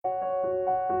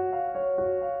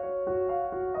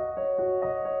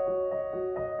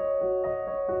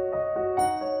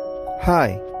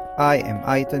Hi, I am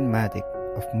Aiton Matic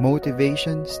of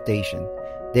Motivation Station,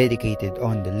 dedicated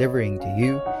on delivering to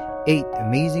you 8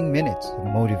 amazing minutes of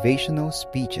motivational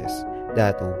speeches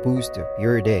that will boost up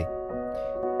your day.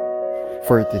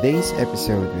 For today's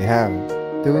episode, we have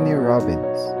Tony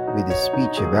Robbins with a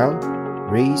speech about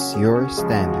Raise Your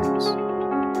Standards.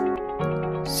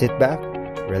 Sit back,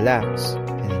 relax,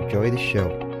 and enjoy the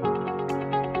show.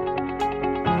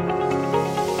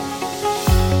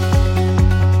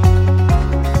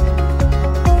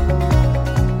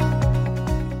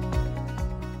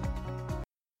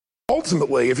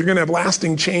 Ultimately, if you're going to have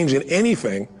lasting change in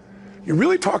anything, you're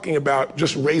really talking about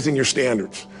just raising your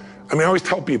standards. I always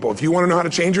tell people, if you want to know how to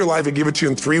change your life, I give it to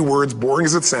you in 3 words, boring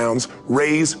as it sounds: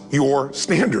 raise your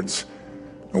standards.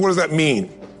 And what does that mean?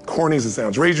 Corny as it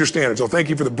sounds. Raise your standards. Oh, thank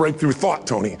you for the breakthrough thought,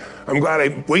 Tony. I'm glad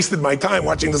I wasted my time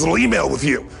watching this little email with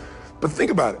you. But think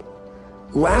about it.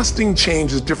 Lasting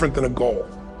change is different than a goal.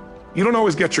 You don't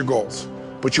always get your goals,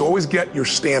 but you always get your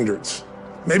standards.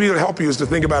 Maybe it'll help you is to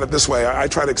think about it this way. I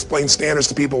try to explain standards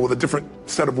to people with a different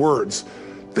set of words.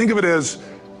 Think of it as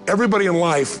everybody in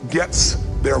life gets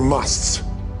their musts.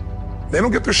 They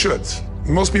don't get their shoulds.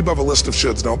 Most people have a list of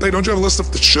shoulds, don't they? Don't you have a list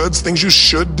of the shoulds, things you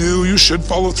should do, you should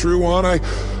follow through on?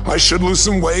 I should lose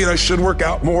some weight, I should work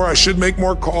out more, I should make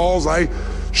more calls, I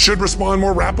should respond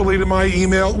more rapidly to my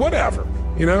email, whatever,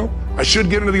 I should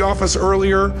get into the office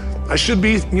earlier, I should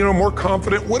be, more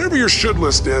confident. Whatever your should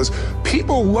list is,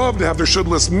 people love to have their should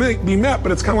list be met,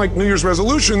 but it's kind of like New Year's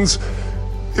resolutions.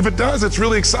 If it does, it's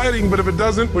really exciting, but if it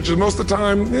doesn't, which is most of the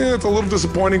time, it's a little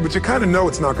disappointing, but you kind of know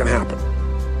it's not going to happen.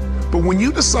 But when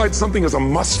you decide something is a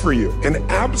must for you, an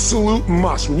absolute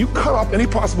must, when you cut off any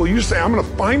possible, you say, I'm going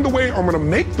to find the way, or I'm going to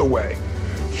make the way.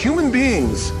 Human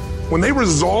beings, when they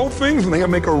resolve things, when they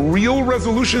make a real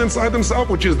resolution inside themselves,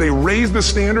 which is they raise the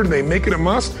standard and they make it a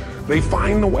must, they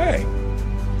find the way.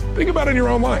 Think about it in your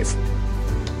own life.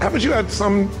 Haven't you had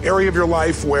some area of your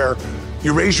life where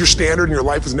you raise your standard and your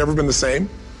life has never been the same?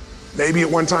 Maybe at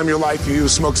one time in your life you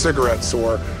smoked cigarettes,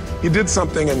 or you did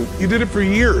something and you did it for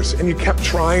years and you kept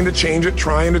trying to change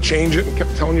it, and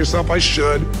kept telling yourself, I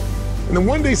should. And then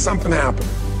one day something happened.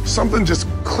 Something just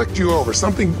clicked you over.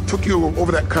 Something took you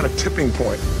over that kind of tipping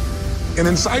point. And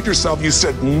inside yourself you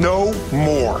said, no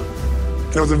more.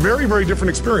 And it was a very, very different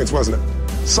experience, wasn't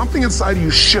it? Something inside of you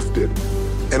shifted,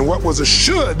 and what was a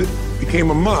should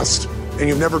became a must, and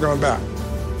you've never gone back.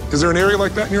 Is there an area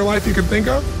like that in your life you can think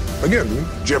of? Again,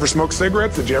 did you ever smoke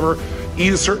cigarettes? Did you ever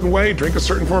eat a certain way, drink a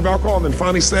certain form of alcohol, and then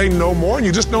finally say no more, and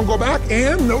you just don't go back?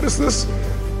 And notice this,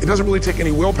 it doesn't really take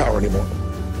any willpower anymore.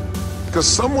 Because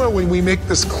somewhere when we make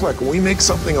this click, when we make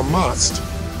something a must,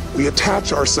 we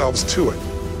attach ourselves to it.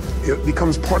 It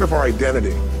becomes part of our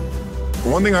identity.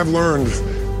 And one thing I've learned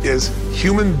is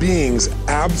human beings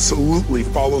absolutely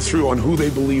follow through on who they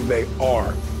believe they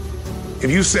are. If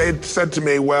you said to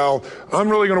me, well, I'm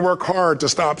really going to work hard to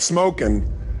stop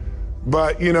smoking,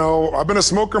 but I've been a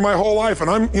smoker my whole life, and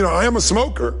I am a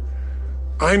smoker.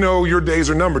 I know your days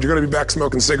are numbered. You're going to be back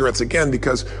smoking cigarettes again,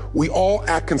 because we all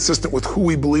act consistent with who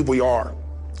we believe we are.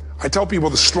 I tell people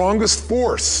the strongest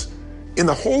force in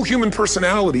the whole human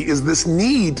personality is this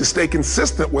need to stay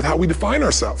consistent with how we define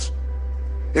ourselves.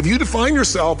 If you define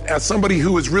yourself as somebody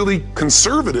who is really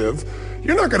conservative,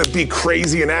 you're not going to be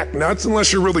crazy and act nuts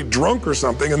unless you're really drunk or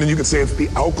something, and then you can say it's the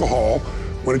alcohol,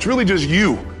 when it's really just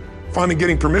you finally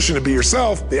getting permission to be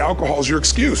yourself. The alcohol is your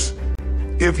excuse.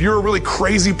 If you're a really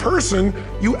crazy person,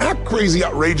 you act crazy,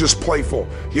 outrageous, playful.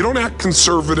 You don't act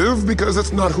conservative because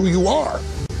that's not who you are.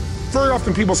 Very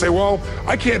often people say, well,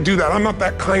 I can't do that. I'm not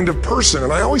that kind of person.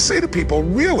 And I always say to people,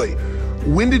 really,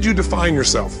 when did you define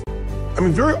yourself?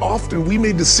 Very often we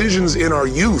made decisions in our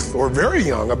youth or very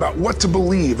young about what to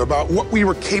believe, about what we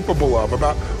were capable of,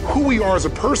 about who we are as a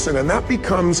person, and that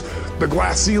becomes the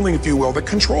glass ceiling, if you will, that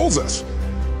controls us.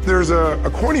 There's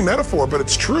a corny metaphor, but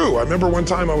it's true. I remember one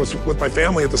time I was with my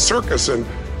family at the circus, and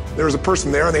there was a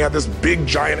person there, and they had this big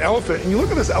giant elephant, and you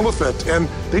look at this elephant, and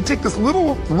they take this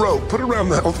little rope, put it around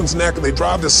the elephant's neck, and they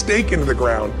drive this stake into the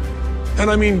ground.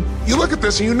 And you look at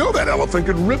this and that elephant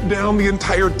could rip down the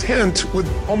entire tent with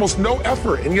almost no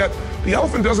effort. And yet the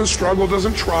elephant doesn't struggle,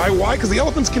 doesn't try. Why? Because the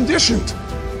elephant's conditioned.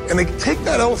 And they take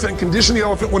that elephant, condition the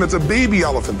elephant when it's a baby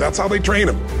elephant. That's how they train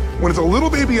them. When it's a little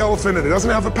baby elephant and it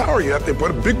doesn't have the power yet, they put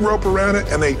a big rope around it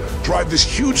and they drive this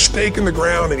huge stake in the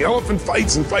ground, and the elephant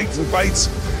fights and fights and fights.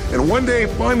 And one day,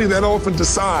 finally, that elephant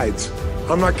decides,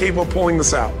 I'm not capable of pulling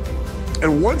this out.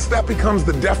 And once that becomes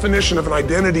the definition of an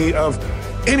identity of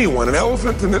anyone, an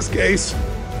elephant in this case,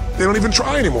 they don't even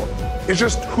try anymore. It's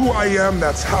just who I am,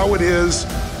 that's how it is,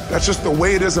 that's just the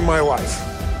way it is in my life.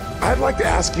 I'd like to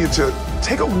ask you to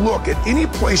take a look at any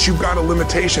place you've got a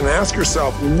limitation and ask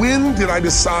yourself, when did I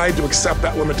decide to accept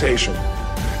that limitation?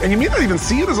 And you may not even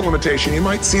see it as a limitation. You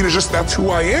might see it as just, that's who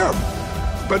I am.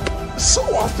 But so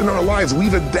often in our lives,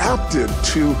 we've adapted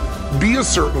to be a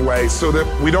certain way so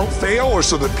that we don't fail or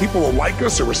so that people will like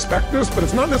us or respect us, but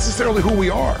it's not necessarily who we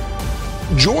are.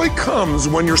 Joy comes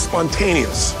when you're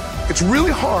spontaneous. It's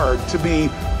really hard to be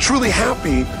truly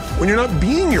happy when you're not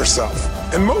being yourself.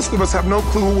 And most of us have no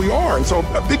clue who we are. And so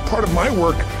a big part of my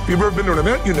work, if you've ever been to an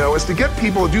event, you know, is to get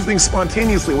people to do things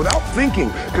spontaneously without thinking,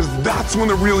 because that's when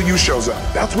the real you shows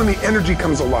up. That's when the energy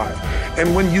comes alive.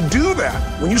 And when you do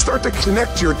that, when you start to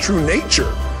connect to your true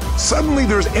nature, suddenly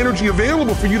there's energy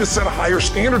available for you to set a higher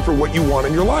standard for what you want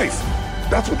in your life.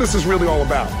 That's what this is really all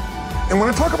about. And when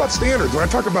I talk about standards, when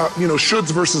I talk about,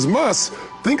 shoulds versus musts,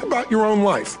 think about your own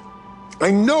life. I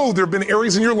know there have been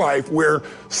areas in your life where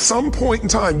some point in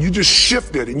time you just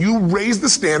shifted and you raised the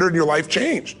standard and your life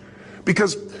changed.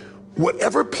 Because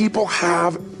whatever people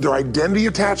have their identity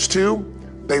attached to,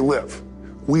 they live.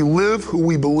 We live who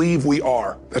we believe we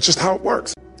are. That's just how it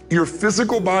works. Your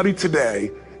physical body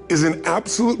today is an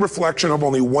absolute reflection of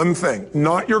only one thing,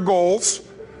 not your goals,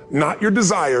 not your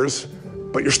desires,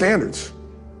 but your standards.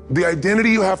 The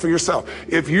identity you have for yourself.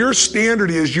 If your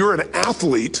standard is you're an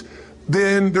athlete,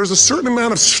 then there's a certain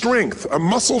amount of strength, a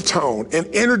muscle tone, and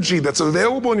energy that's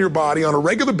available in your body on a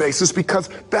regular basis because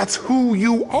that's who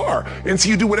you are. And so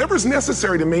you do whatever's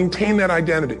necessary to maintain that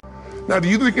identity. Now, do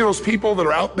you think those people that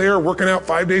are out there working out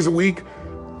 5 days a week,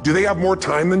 do they have more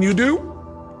time than you do?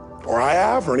 Or I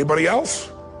have, or anybody else?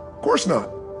 Of course not.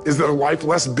 Is their life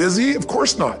less busy? Of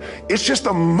course not. It's just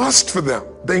a must for them.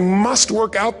 They must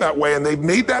work out that way, and they've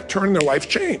made that turn and their life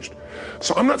changed.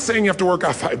 So I'm not saying you have to work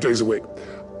out 5 days a week.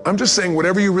 I'm just saying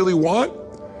whatever you really want,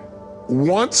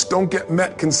 wants don't get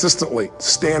met consistently.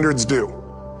 Standards do.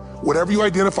 Whatever you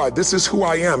identify, this is who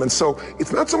I am. And so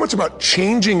it's not so much about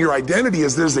changing your identity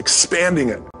as there's expanding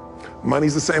it.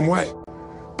 Money's the same way.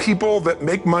 People that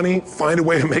make money find a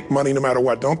way to make money no matter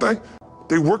what, don't they?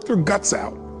 They work their guts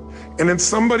out. And then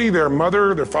somebody, their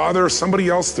mother, their father, somebody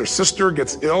else, their sister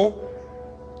gets ill,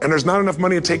 and there's not enough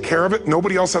money to take care of it.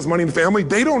 Nobody else has money in the family.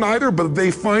 They don't either, but they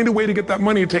find a way to get that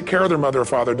money to take care of their mother or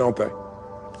father, don't they?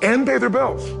 And pay their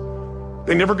bills.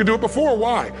 They never could do it before.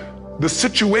 Why? The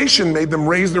situation made them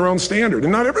raise their own standard.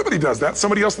 And not everybody does that.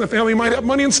 Somebody else in the family might have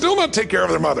money and still not take care of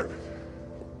their mother.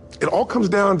 It all comes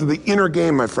down to the inner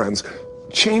game, my friends.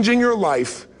 Changing your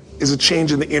life is a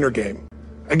change in the inner game.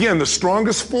 Again, the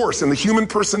strongest force in the human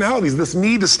personality is this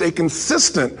need to stay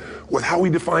consistent with how we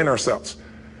define ourselves.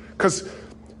 Because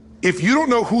if you don't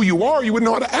know who you are, you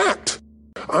wouldn't know how to act.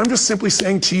 I'm just simply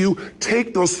saying to you,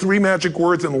 take those 3 magic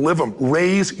words and live them.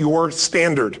 Raise your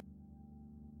standard.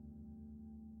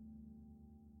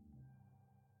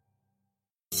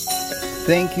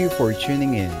 Thank you for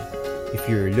tuning in. If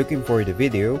you're looking for the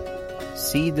video,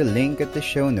 see the link at the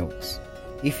show notes.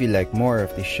 If you like more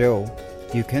of the show,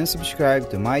 you can subscribe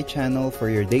to my channel for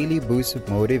your daily boost of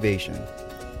motivation.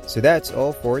 So that's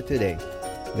all for today.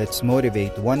 Let's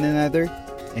motivate one another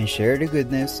and share the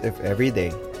goodness of every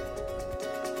day.